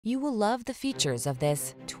You will love the features of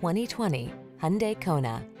this 2020 Hyundai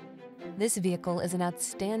Kona. This vehicle is an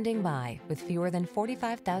outstanding buy with fewer than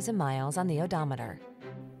 45,000 miles on the odometer.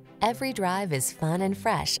 Every drive is fun and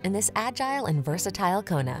fresh in this agile and versatile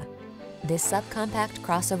Kona. This subcompact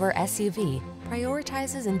crossover SUV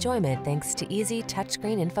prioritizes enjoyment thanks to easy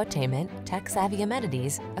touchscreen infotainment, tech-savvy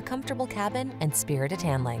amenities, a comfortable cabin, and spirited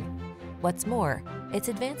handling. What's more, its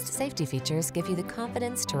advanced safety features give you the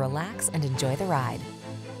confidence to relax and enjoy the ride.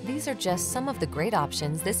 These are just some of the great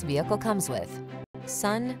options this vehicle comes with: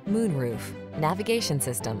 sun, moonroof, navigation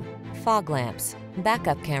system, fog lamps,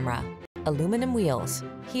 backup camera, aluminum wheels,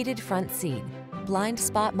 heated front seat, blind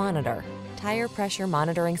spot monitor, tire pressure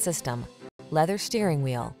monitoring system, leather steering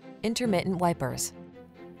wheel, intermittent wipers.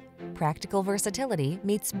 Practical versatility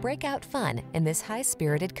meets breakout fun in this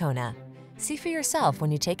high-spirited Kona. See for yourself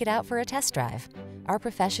when you take it out for a test drive. Our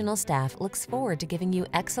professional staff looks forward to giving you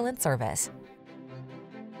excellent service.